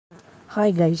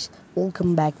Hi guys,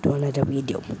 welcome back to another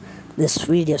video. This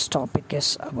video's topic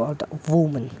is about a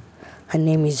woman. Her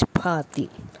name is BHARTI.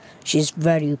 She's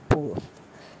very poor.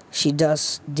 She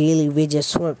does daily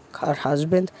wages work, her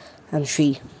husband and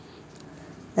she.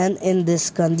 And in this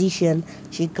condition,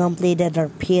 she completed her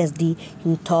Ph.D.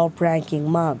 in top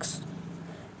ranking marks.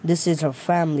 This is her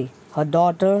family, her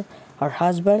daughter, her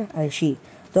husband and she.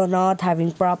 They're not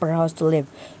having proper house to live.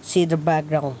 See the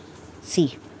background.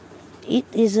 See. It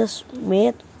is just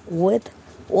made with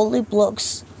only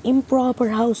blocks, improper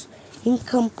house,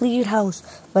 incomplete house.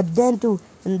 But then too,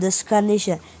 in this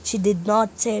condition, she did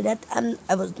not say that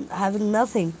I was having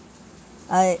nothing.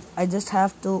 I just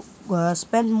have to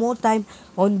spend more time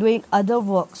on doing other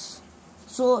works.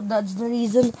 So that's the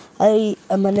reason I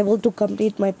was unable to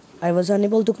complete my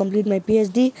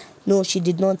PhD. No, she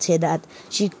did not say that.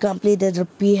 She completed her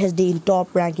PhD in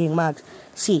top ranking marks.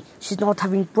 See, she's not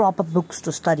having proper books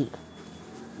to study.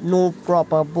 No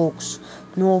proper books,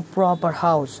 no proper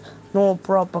house, no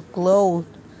proper clothes.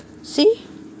 See?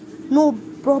 No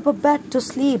proper bed to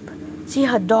sleep. See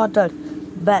her daughter.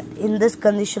 But in this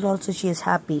condition also she is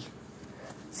happy.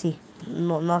 See,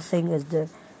 no, nothing is there.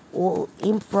 Oh,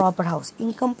 improper house,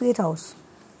 incomplete house.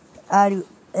 Are you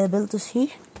able to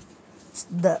see?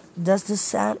 Just the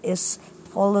sand is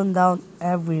fallen down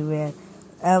everywhere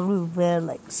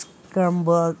like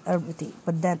scrambled, everything.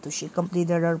 But then too, she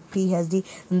completed her PhD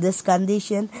in this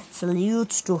condition.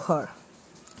 Salutes to her.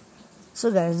 So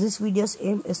guys, this video's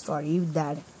aim is for you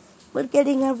that we're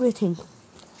getting everything,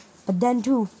 but then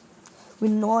too,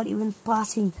 we're not even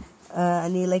passing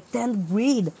any like 10th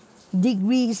grade,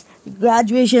 degrees,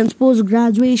 graduations, post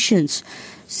graduations.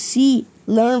 See,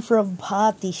 learn from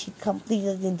BHARTI. She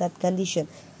completed in that condition.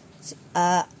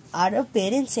 Other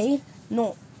parents say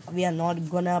no, we are not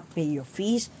gonna pay your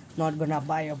fees, not gonna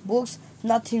buy your books,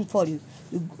 nothing for you.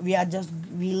 We'll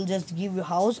just give you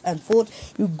house and food.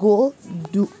 You go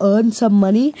to earn some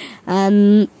money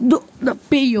and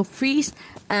pay your fees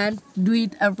and do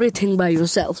it everything by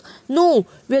yourself. No,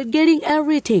 we're getting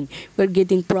everything. We're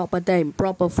getting proper time,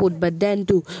 proper food, but then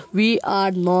too, we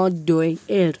are not doing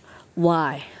it.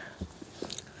 Why?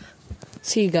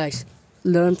 See guys,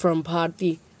 learn from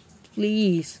BHARTI.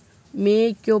 Please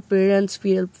make your parents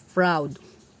feel proud.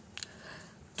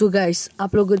 तो guys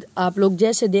आप लोग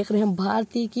जैसे देख रहे हैं,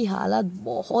 भारती की हालत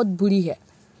बहुत बुरी है.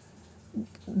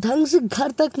 ढंग से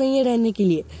घर तक नहीं है रहने के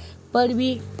लिए, पर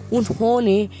भी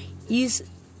उन्होंने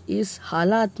इस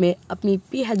हालात में अपनी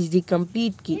PhD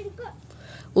कंप्लीट की.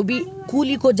 वो भी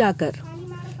कूली को जाकर,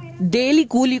 डेली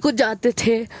कूली को जाते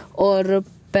थे और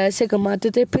पैसे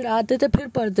कमाते थे, फिर आते थे, फिर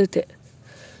पढ़ते थे.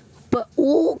 पर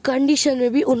वो कंडीशन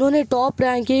में भी उन्होंने टॉप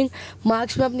रैंकिंग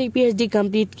मार्क्स में अपनी PhD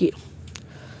कंप्लीट की.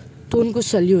 तो उनको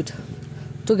सल्यूट.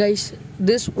 तो guys,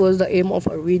 this was the aim of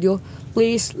our video.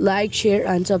 Please like, share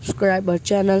and subscribe our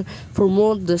channel for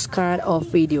more this kind of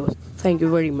videos. Thank you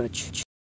very much.